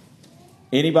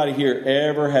 Anybody here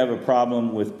ever have a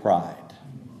problem with pride?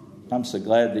 I'm so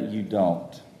glad that you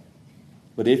don't.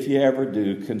 But if you ever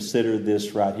do, consider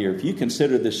this right here. If you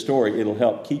consider this story, it'll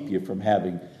help keep you from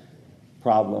having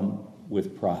problem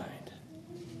with pride.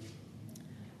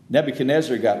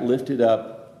 Nebuchadnezzar got lifted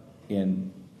up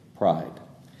in pride.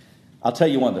 I'll tell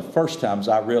you one of the first times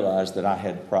I realized that I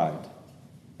had pride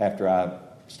after I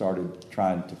started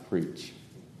trying to preach.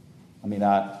 I mean,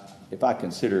 if I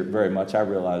consider it very much, I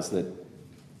realized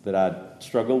that I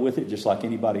struggle with it just like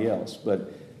anybody else. But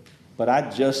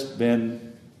I'd just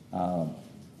been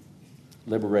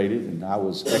liberated, and I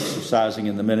was exercising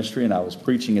in the ministry, and I was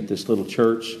preaching at this little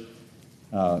church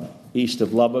east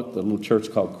of Lubbock, the little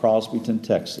church called Crosbyton,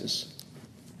 Texas.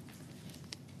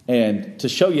 And to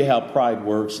show you how pride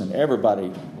works, and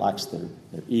everybody likes their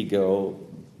ego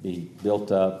be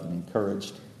built up and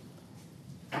encouraged.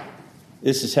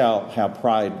 This is how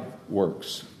pride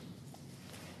works.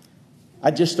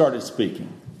 I just started speaking.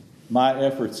 My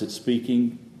efforts at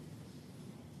speaking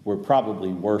were probably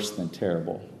worse than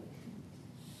terrible.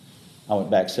 I went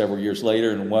back several years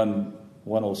later, and one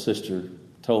old sister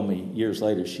told me years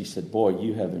later, she said, "Boy,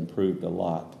 you have improved a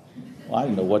lot." Well, I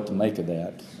didn't know what to make of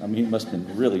that. I mean, it must have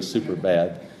been really super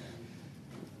bad.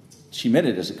 She meant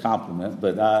it as a compliment,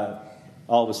 but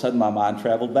all of a sudden my mind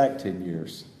traveled back 10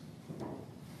 years.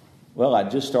 Well, I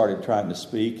just started trying to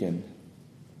speak, and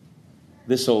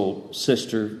this old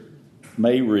sister,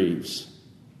 May Reeves,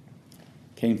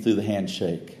 came through the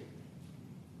handshake.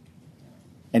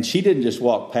 And she didn't just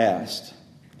walk past,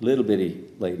 little bitty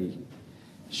lady.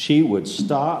 she would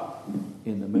stop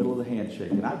in the middle of the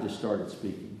handshake, and I just started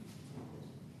speaking.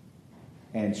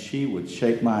 And she would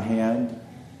shake my hand,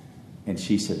 and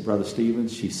she said, Brother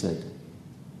Stevens, she said,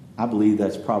 I believe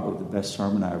that's probably the best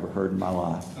sermon I ever heard in my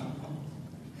life.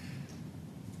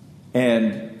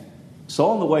 And so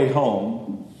on the way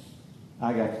home,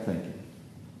 I got to thinking.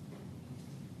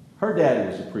 Her daddy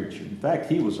was a preacher. In fact,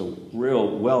 he was a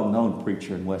real well-known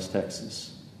preacher in West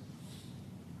Texas.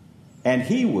 And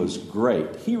he was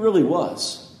great. He really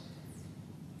was.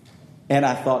 And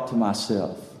I thought to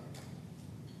myself,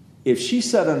 if she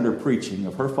sat under preaching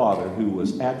of her father, who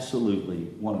was absolutely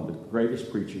one of the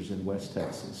greatest preachers in West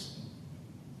Texas,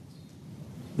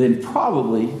 then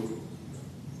probably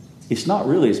it's not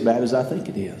really as bad as I think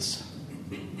it is.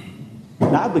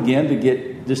 And I began to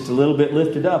get just a little bit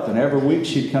lifted up. And every week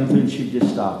she'd come through and she'd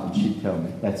just stop and she'd tell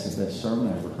me, that's the best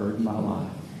sermon I ever heard in my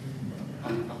life.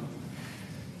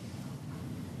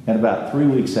 And about 3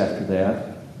 weeks after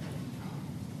that,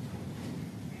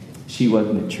 she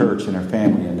wasn't at church and her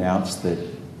family announced that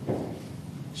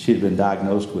she'd been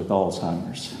diagnosed with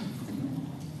Alzheimer's.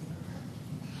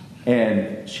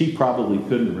 And she probably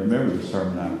couldn't remember the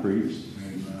sermon I preached.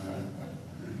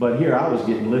 But here I was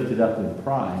getting lifted up in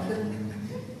pride.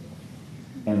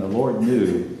 And the Lord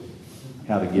knew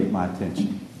how to get my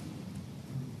attention.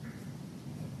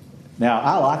 Now,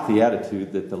 I like the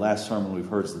attitude that the last sermon we've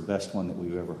heard is the best one that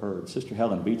we've ever heard. Sister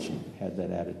Helen Beecham had that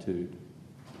attitude.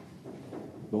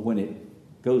 But when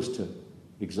it goes to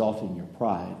exalting your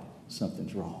pride,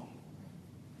 something's wrong.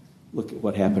 Look at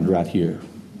what happened right here.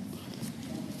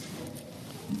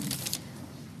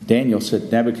 Daniel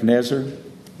said, Nebuchadnezzar,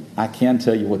 I can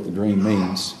tell you what the dream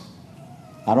means.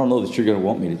 I don't know that you're going to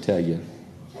want me to tell you,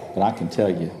 but I can tell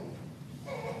you.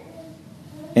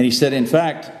 And he said, in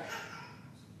fact,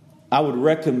 I would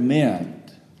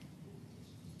recommend,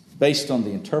 based on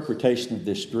the interpretation of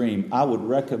this dream, I would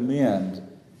recommend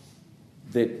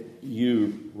that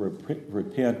you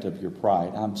repent of your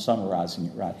pride. I'm summarizing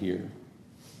it right here.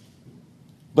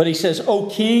 But he says, O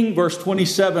king, verse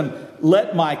 27,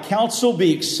 let my counsel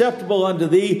be acceptable unto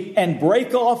thee, and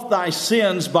break off thy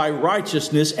sins by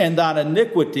righteousness, and thine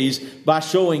iniquities by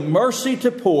showing mercy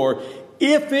to poor,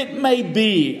 if it may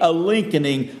be a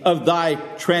lengthening of thy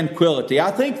tranquility.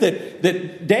 I think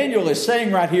that Daniel is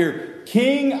saying right here,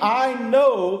 King, I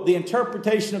know the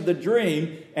interpretation of the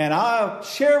dream, and I'll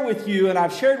share with you, and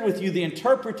I've shared with you the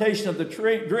interpretation of the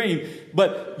dream,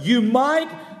 but you might,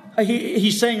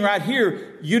 he's saying right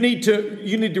here, you need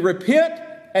to repent,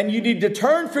 and you need to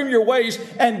turn from your ways,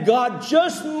 and God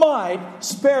just might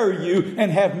spare you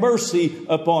and have mercy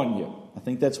upon you. I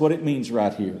think that's what it means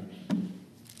right here.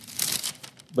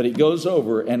 But it goes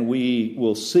over, and we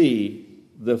will see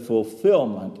the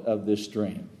fulfillment of this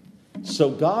dream. So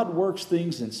God works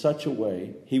things in such a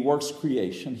way. He works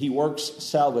creation, He works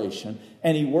salvation,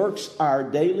 and He works our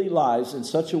daily lives in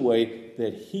such a way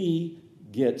that He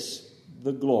gets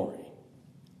the glory.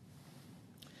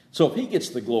 So if He gets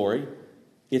the glory,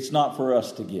 it's not for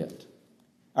us to get.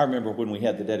 I remember when we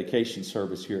had the dedication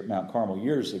service here at Mount Carmel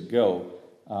years ago,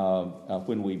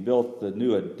 when we built the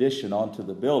new addition onto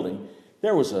the building,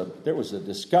 there was a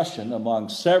discussion among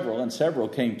several, and several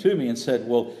came to me and said,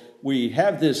 well, we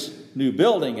have this new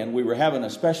building, and we were having a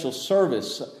special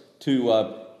service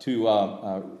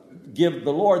to give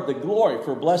the Lord the glory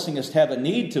for blessing us to have a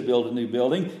need to build a new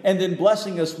building, and then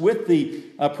blessing us with the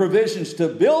provisions to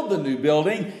build the new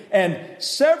building. And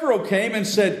several came and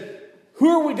said, who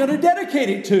are we going to dedicate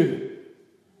it to?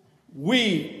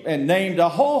 And named a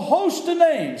whole host of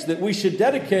names that we should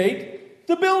dedicate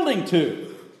the building to.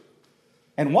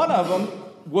 And one of them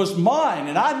was mine,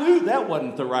 and I knew that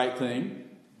wasn't the right thing,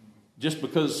 just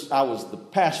because I was the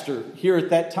pastor here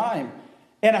at that time.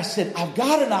 And I said, I've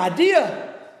got an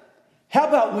idea. How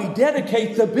about we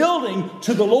dedicate the building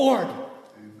to the Lord?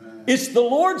 Amen. It's the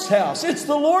Lord's house. It's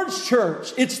the Lord's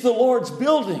church. It's the Lord's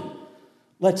building.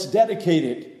 Let's dedicate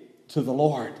it to the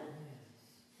Lord.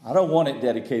 I don't want it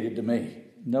dedicated to me.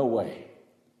 No way.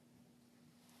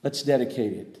 Let's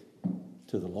dedicate it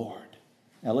to the Lord.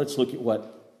 Now let's look at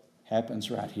what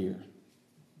happens right here.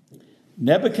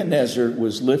 Nebuchadnezzar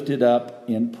was lifted up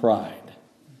in pride.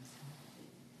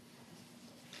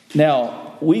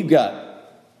 Now, we've got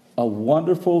a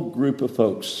wonderful group of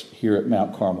folks here at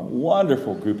Mount Carmel.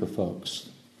 Wonderful group of folks.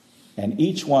 And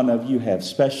each one of you have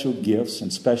special gifts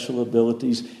and special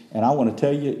abilities. And I want to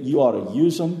tell you, you ought to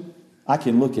use them. I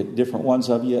can look at different ones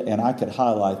of you, and I could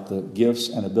highlight the gifts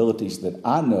and abilities that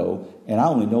I know, and I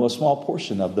only know a small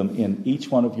portion of them in each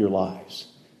one of your lives.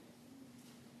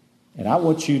 And I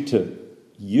want you to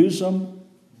use them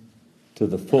to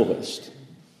the fullest,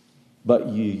 but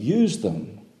you use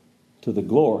them to the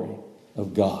glory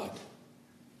of God.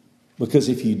 Because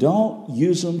if you don't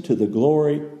use them to the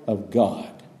glory of God,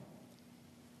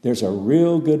 there's a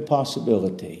real good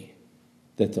possibility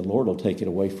that the Lord will take it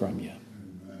away from you.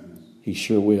 He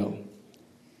sure will.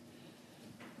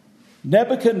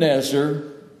 Nebuchadnezzar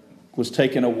was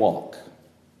taking a walk.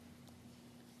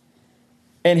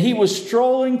 And he was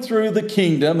strolling through the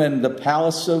kingdom and the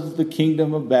palace of the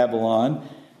kingdom of Babylon.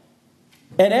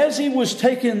 And as he was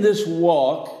taking this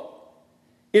walk,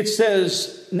 it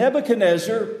says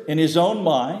Nebuchadnezzar, in his own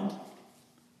mind,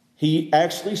 he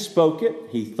actually spoke it,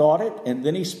 he thought it, and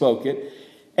then he spoke it.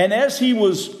 And as he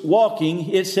was walking,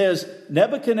 it says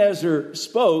Nebuchadnezzar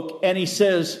spoke, and he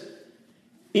says,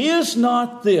 "Is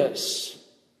not this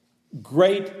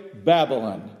great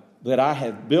Babylon that I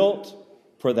have built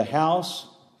for the house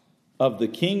of the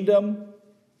kingdom?"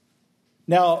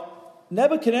 Now,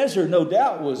 Nebuchadnezzar, no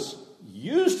doubt, was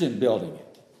used in building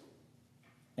it.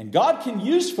 And God can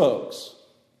use folks.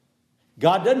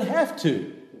 God doesn't have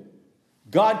to.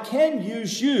 God can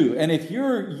use you. And if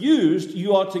you're used,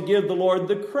 you ought to give the Lord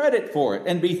the credit for it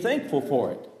and be thankful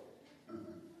for it.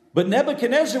 But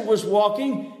Nebuchadnezzar was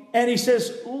walking and he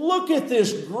says, "Look at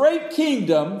this great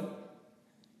kingdom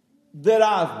that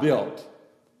I've built."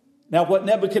 Now, what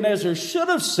Nebuchadnezzar should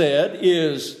have said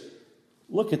is,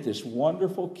 "Look at this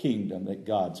wonderful kingdom that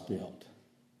God's built.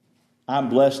 I'm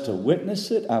blessed to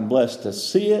witness it. I'm blessed to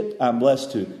see it. I'm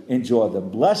blessed to enjoy the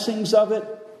blessings of it.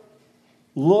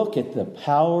 Look at the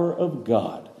power of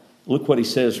God." Look what he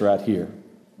says right here.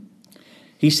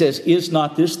 He says, "Is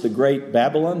not this the great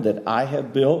Babylon that I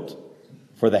have built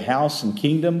for the house and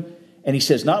kingdom?" And he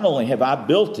says, not only have I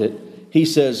built it, he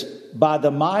says, "by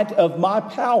the might of my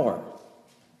power."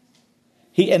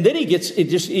 And then it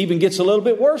just even gets a little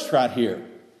bit worse right here.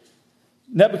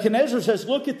 Nebuchadnezzar says,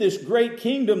 "Look at this great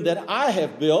kingdom that I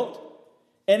have built."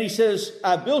 And he says,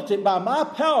 "I built it by my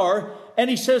power." And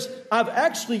he says, "I've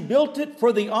actually built it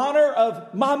for the honor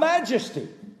of my majesty."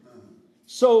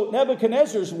 So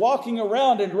Nebuchadnezzar's walking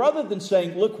around, and rather than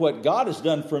saying, "Look what God has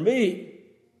done for me.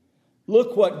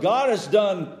 Look what God has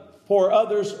done for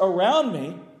others around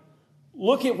me.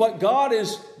 Look at what God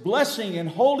is blessing and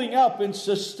holding up and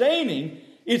sustaining,"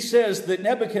 it says that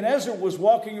Nebuchadnezzar was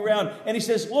walking around and he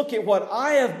says, "Look at what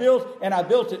I have built, and I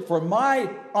built it for my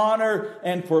honor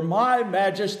and for my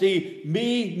majesty,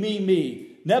 me, me, me."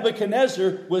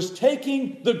 Nebuchadnezzar was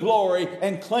taking the glory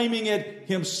and claiming it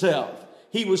himself.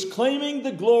 He was claiming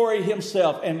the glory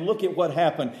himself. And look at what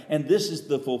happened. And this is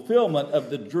the fulfillment of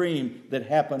the dream that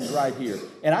happened right here.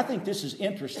 And I think this is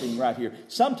interesting right here.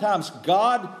 Sometimes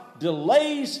God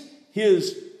delays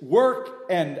his work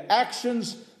and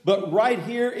actions, but right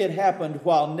here it happened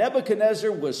while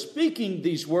Nebuchadnezzar was speaking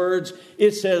these words.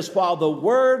 It says, "While the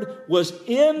word was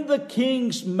in the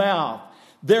king's mouth,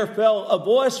 there fell a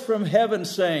voice from heaven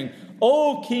saying,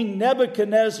 O King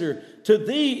Nebuchadnezzar, to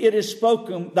thee it is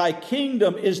spoken, thy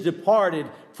kingdom is departed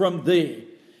from thee."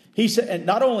 He said, and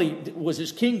not only was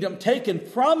his kingdom taken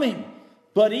from him,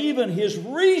 but even his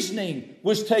reasoning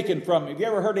was taken from him. Have you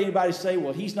ever heard anybody say,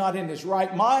 "Well, he's not in his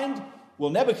right mind"? Well,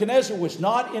 Nebuchadnezzar was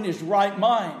not in his right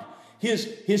mind.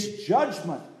 His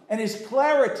judgment and his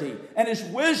clarity and his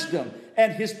wisdom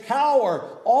and his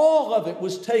power, all of it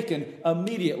was taken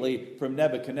immediately from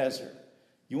Nebuchadnezzar.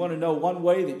 You want to know one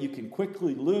way that you can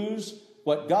quickly lose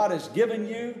what God has given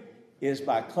you is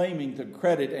by claiming the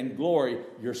credit and glory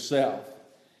yourself.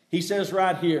 He says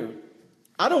right here,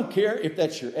 "I don't care if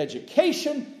that's your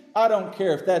education. I don't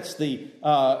care if that's the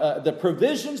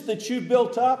provisions that you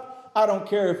built up. I don't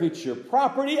care if it's your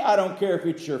property. I don't care if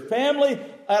it's your family.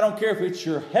 I don't care if it's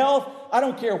your health. I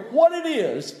don't care what it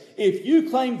is. If you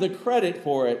claim the credit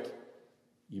for it,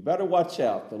 you better watch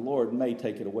out. The Lord may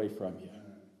take it away from you."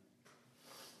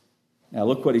 Now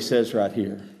look what he says right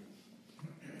here.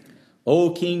 "O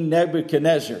King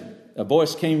Nebuchadnezzar," a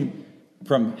voice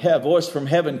from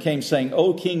heaven came saying,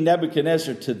 "O King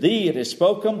Nebuchadnezzar, to thee it is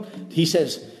spoken." He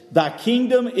says, "Thy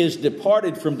kingdom is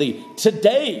departed from thee."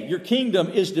 Today your kingdom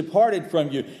is departed from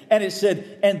you. And it said,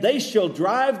 "And they shall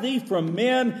drive thee from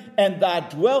men, and thy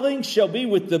dwelling shall be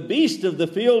with the beast of the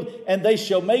field, and they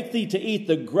shall make thee to eat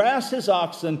the grass as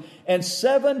oxen, and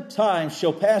 7 times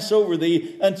shall pass over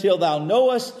thee, until thou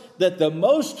knowest that the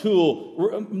Most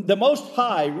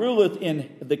High ruleth in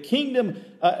the kingdom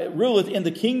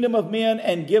of men,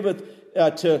 and giveth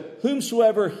to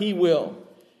whomsoever he will."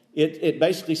 It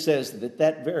basically says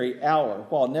that very hour,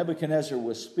 while Nebuchadnezzar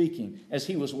was speaking, as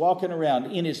he was walking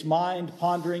around in his mind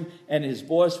pondering, and his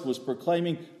voice was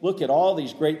proclaiming, "Look at all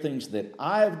these great things that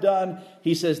I've done."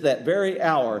 He says that very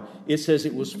hour, it says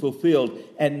it was fulfilled.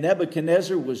 And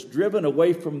Nebuchadnezzar was driven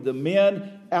away from the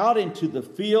men out into the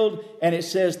field, and it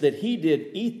says that he did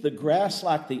eat the grass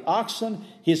like the oxen.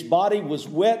 His body was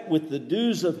wet with the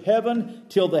dews of heaven,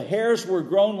 till the hairs were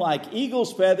grown like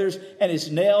eagle's feathers, and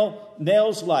his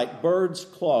nails like bird's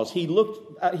claws. He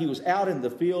was out in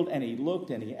the field, and he looked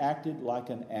and he acted like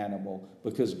an animal,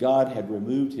 because God had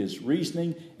removed his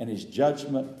reasoning and his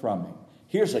judgment from him.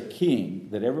 Here's a king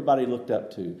that everybody looked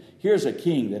up to. Here's a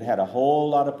king that had a whole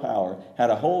lot of power, had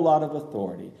a whole lot of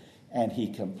authority. And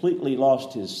he completely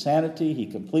lost his sanity. He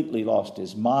completely lost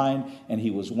his mind. And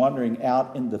he was wandering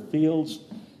out in the fields.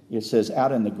 It says,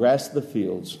 out in the grass of the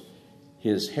fields.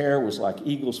 His hair was like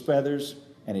eagle's feathers,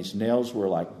 and his nails were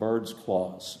like bird's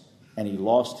claws. And he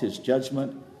lost his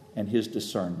judgment and his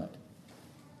discernment.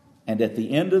 And at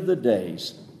the end of the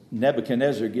days,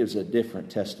 Nebuchadnezzar gives a different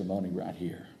testimony right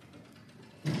here.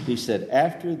 He said,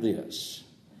 after this,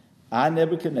 I,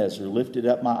 Nebuchadnezzar, lifted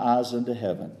up my eyes unto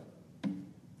heaven.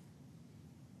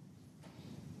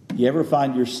 You ever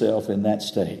find yourself in that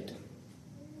state?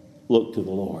 Look to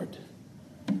the Lord.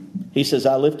 He says,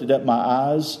 I lifted up my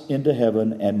eyes into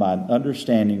heaven, and my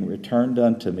understanding returned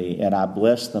unto me, and I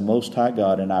blessed the Most High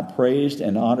God, and I praised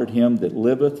and honored him that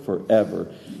liveth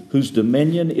forever, whose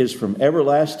dominion is from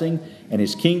everlasting, and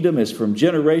his kingdom is from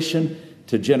generation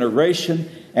to generation.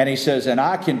 And he says, and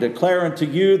I can declare unto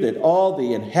you that all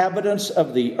the inhabitants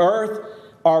of the earth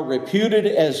are reputed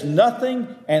as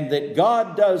nothing, and that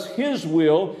God does his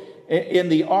will in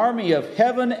the army of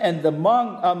heaven and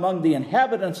among the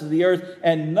inhabitants of the earth,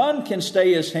 and none can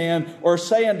stay his hand or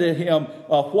say unto him,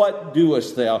 what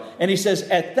doest thou? And he says,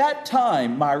 at that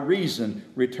time my reason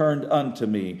returned unto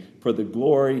me, for the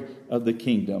glory of the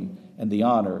kingdom and the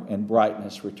honor and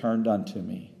brightness returned unto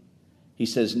me. He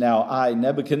says, now I,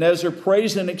 Nebuchadnezzar,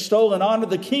 praise and extol and honor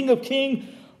the King of kings,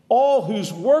 all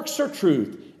whose works are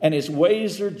truth and his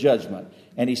ways are judgment.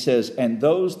 And he says, and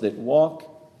those that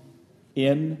walk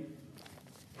in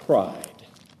pride,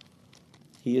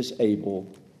 he is able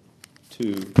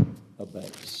to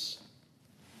abase.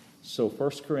 So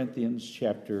 1 Corinthians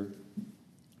chapter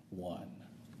 1,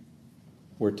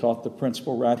 we're taught the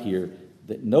principle right here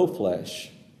that no flesh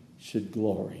should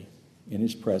glory in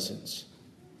his presence.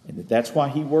 And that's why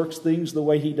he works things the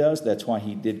way he does. That's why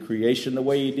he did creation the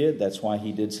way he did. That's why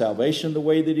he did salvation the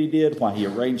way that he did. Why he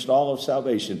arranged all of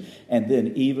salvation. And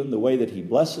then even the way that he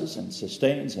blesses and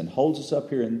sustains and holds us up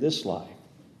here in this life.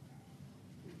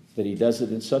 That he does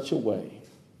it in such a way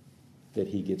that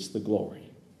he gets the glory.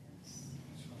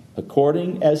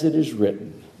 According as it is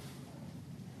written.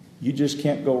 You just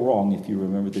can't go wrong if you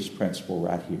remember this principle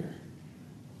right here.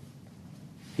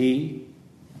 He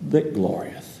that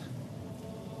glorieth.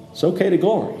 It's okay to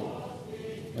glory,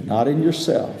 but not in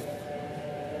yourself.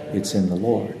 It's in the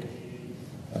Lord.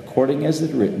 According as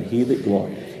it is written, he that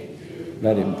glorieth,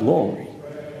 let him glory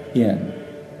in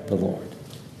the Lord.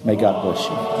 May God bless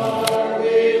you.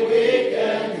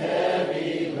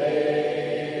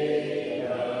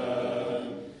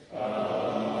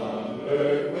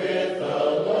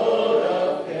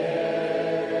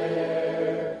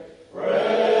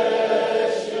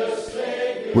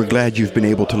 We're glad you've been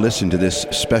able to listen to this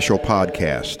special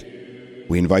podcast.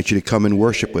 We invite you to come and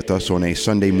worship with us on a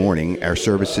Sunday morning. Our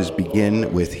services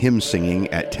begin with hymn singing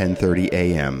at 10:30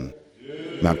 a.m.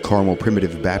 Mount Carmel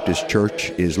Primitive Baptist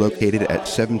Church is located at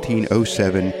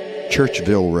 1707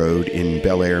 Churchville Road in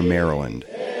Bel Air, Maryland.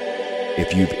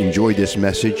 If you've enjoyed this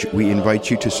message, we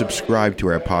invite you to subscribe to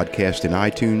our podcast in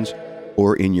iTunes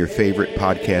or in your favorite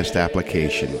podcast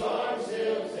application.